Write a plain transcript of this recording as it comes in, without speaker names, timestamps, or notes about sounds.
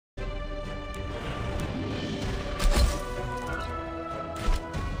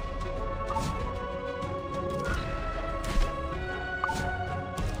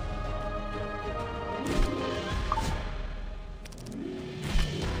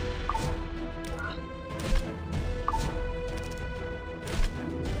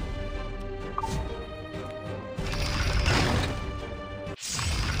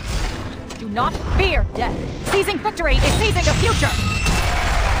not fear death. Seizing victory is seizing the future.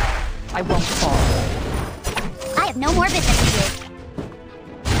 I won't fall. I have no more business with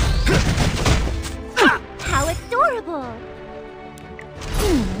you. How adorable!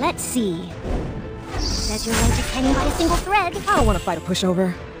 Let's see. Says your leg is hanging by a single thread. I don't want to fight a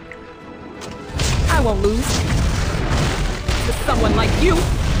pushover. I won't lose. To someone like you.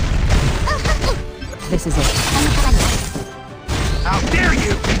 This is it. How dare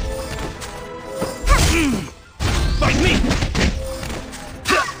you! Fight me!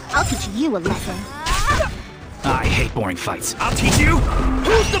 I'll teach you a lesson. I hate boring fights. I'll teach you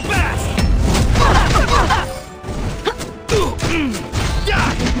who's the best!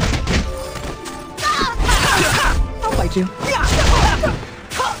 I'll fight you.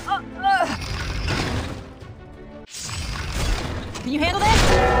 Can you handle this?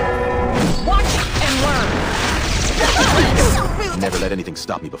 Watch and learn. Never let anything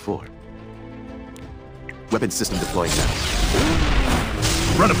stop me before. Weapon system deployed now.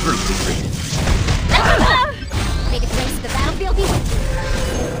 Run him through, Siegfried. May the grace of the battlefield be with you.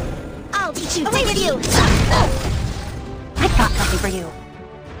 I'll teach you. Away with you. I got something for you.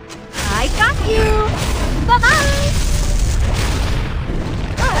 I got you. Bye-bye.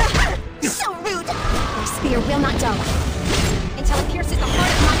 So rude. Your spear will not dull until it pierces the heart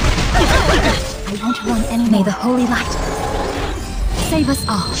of my... I won't run anymore. May the holy light save us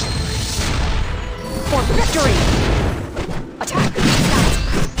all. For victory! Attack!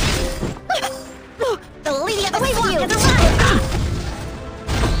 The lady of the swamp has arrived!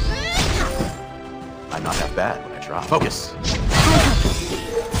 I'm not that bad when I try. Focus!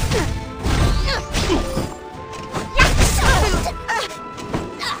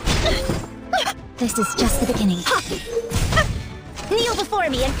 This is just the beginning. Kneel before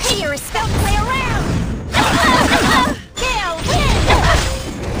me and pay your respect. Don't play around! Gale, win!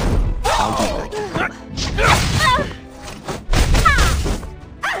 I'll do that.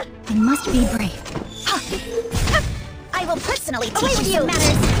 I must be brave. I will personally teach you some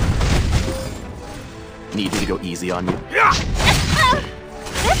manners. Need me to go easy on you?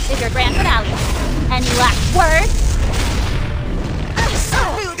 This is your grand finale. Any last words? So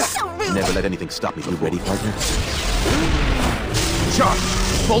rude, so rude! Never let anything stop me. You ready, partner? Charge!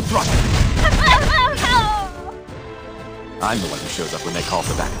 Full throttle! I'm the one who shows up when they call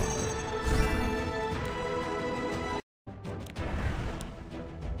for backup.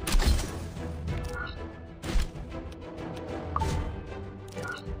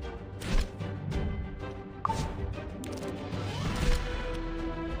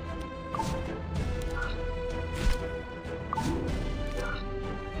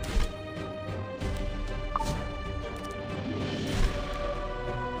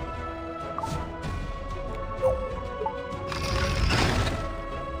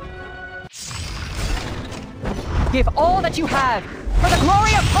 Give all that you have for the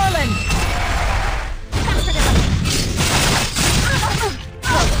glory of Perlin!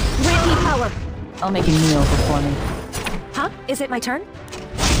 Grant me power! I'll make a meal before me. Huh? Is it my turn?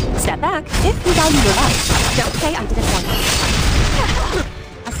 Step back. If you value your life, don't say I didn't warn you.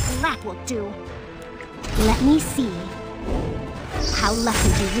 A slap will do. Let me see how lucky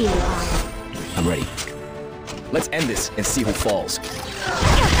you really are. I'm ready. Let's end this and see who falls.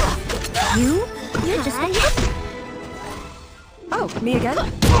 You're just a... Oh, me again?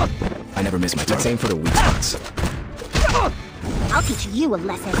 I never miss my turn. Let's aim for the weak spots. I'll teach you a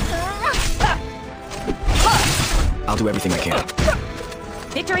lesson. I'll do everything I can.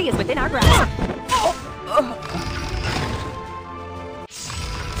 Victory is within our grasp.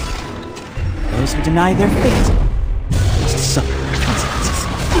 Those who deny their fate suffer consequences.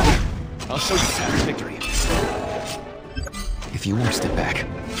 I'll show you the path to victory. If you won't step back,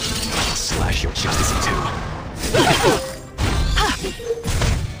 I'll slash your justice in two. I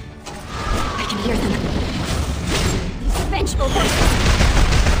can hear them. These vengeful voices.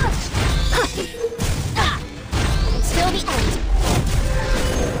 It's still the end.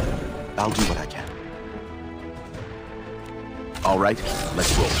 I'll do what I can. All right,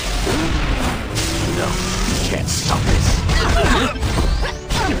 let's roll. No, you can't stop this.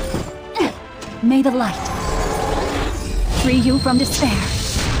 May the light free you from despair.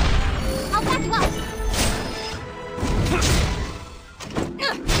 I'll back you up.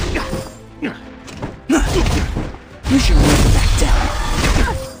 You should never back down.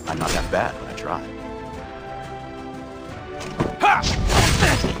 I'm not that bad when I try.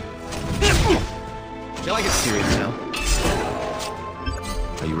 Shall I get serious now?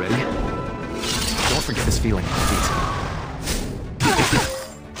 Are you ready? Don't forget this feeling of defeat.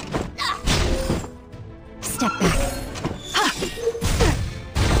 Step back.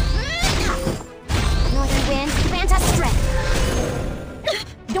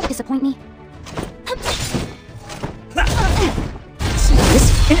 Don't disappoint me.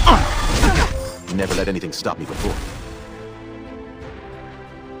 This in armor. Never let anything stop me before.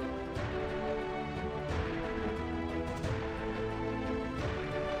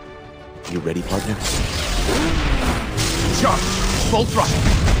 You ready, partner? Charge! Full throttle!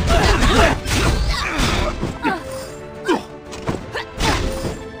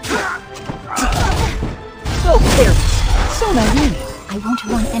 So careless. So naive. I won't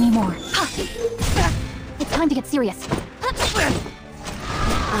run anymore. It's time to get serious.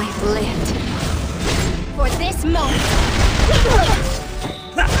 I've lived for this moment.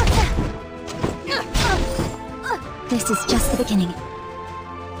 This is just the beginning.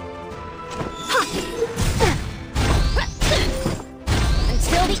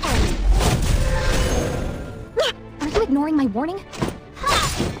 Until the end. Are you ignoring my warning?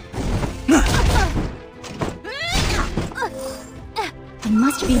 I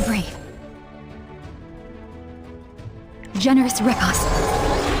must be brave. Generous Rekos.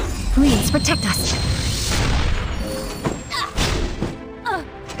 Please protect us.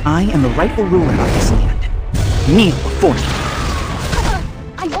 I am the rightful ruler of this land. Kneel before me.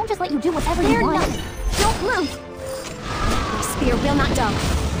 I won't just let you do whatever you want. Don't move. My spear will not dull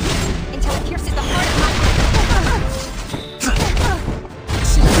until it pierces the heart of my...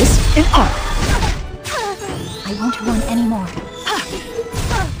 This in armor. I won't run anymore.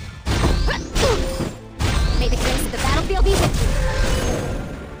 May the grace of the battlefield be with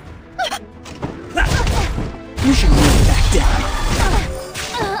you. You should really back down.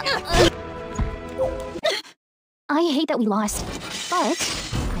 I hate that we lost, but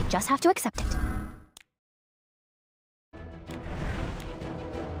I just have to accept it.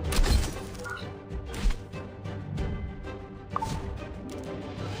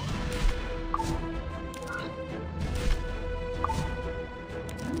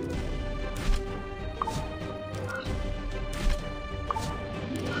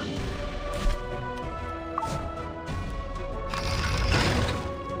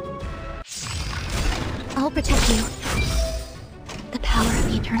 I'll protect you. The power of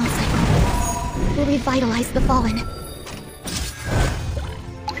the eternal cycle will revitalize the fallen.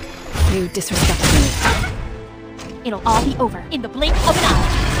 You disrespect me. It'll all be over in the blink of an eye.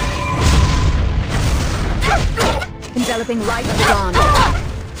 Enveloping light of dawn.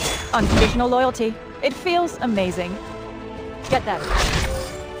 Unconditional loyalty. It feels amazing. Get that.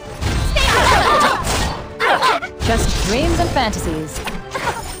 Just dreams and fantasies.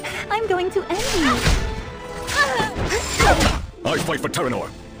 I'm going to end you. I fight for Terranor.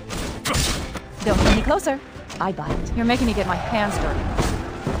 Don't come any closer. I buy it. You're making me get my hands dirty.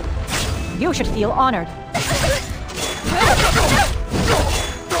 You should feel honored.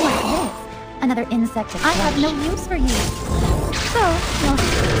 Another insect. I have no use for you. So,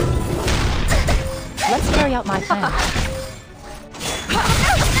 Let's carry out my plan.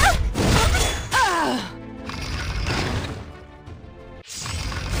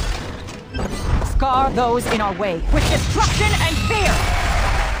 Scar those in our way with destruction and fear!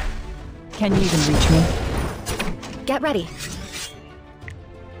 Can you even reach me? Get ready.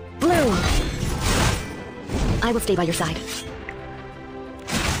 Bloom. I will stay by your side.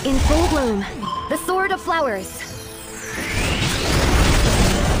 In full bloom, the Sword of Flowers.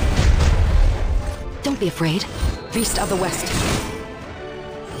 Don't be afraid. Beast of the West.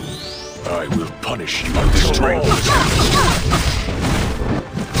 I will punish you with strength.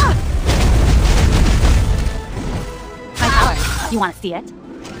 my power. You want to see it?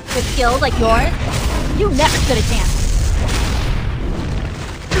 With skills like yours, you never stood a chance.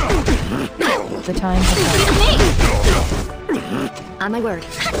 The time has come. On my word.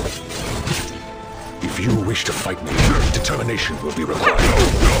 If you wish to fight me, determination will be required.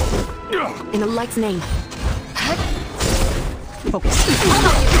 In the light's name. Focus.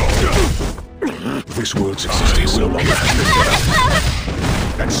 This world's existence will longer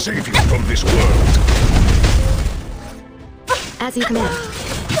and save you from this world. As you command.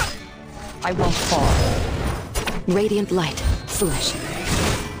 I won't fall. Radiant light. Slash.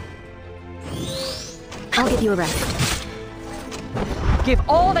 I'll give you a rest. Give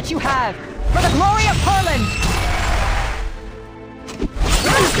all that you have for the glory of Harlan!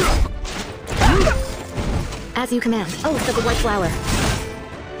 As you command. Oath of the White Flower.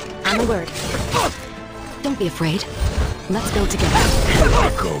 On my word. Don't be afraid. Let's go together.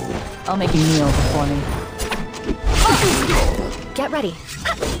 Go. I'll make you kneel before me. Get ready.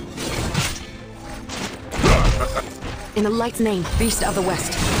 In the light's name, Beast of the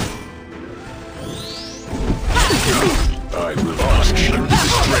West. I will punish you with the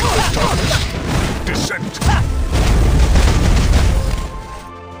strength of darkness. Descent.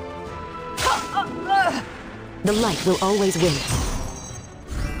 The light will always win.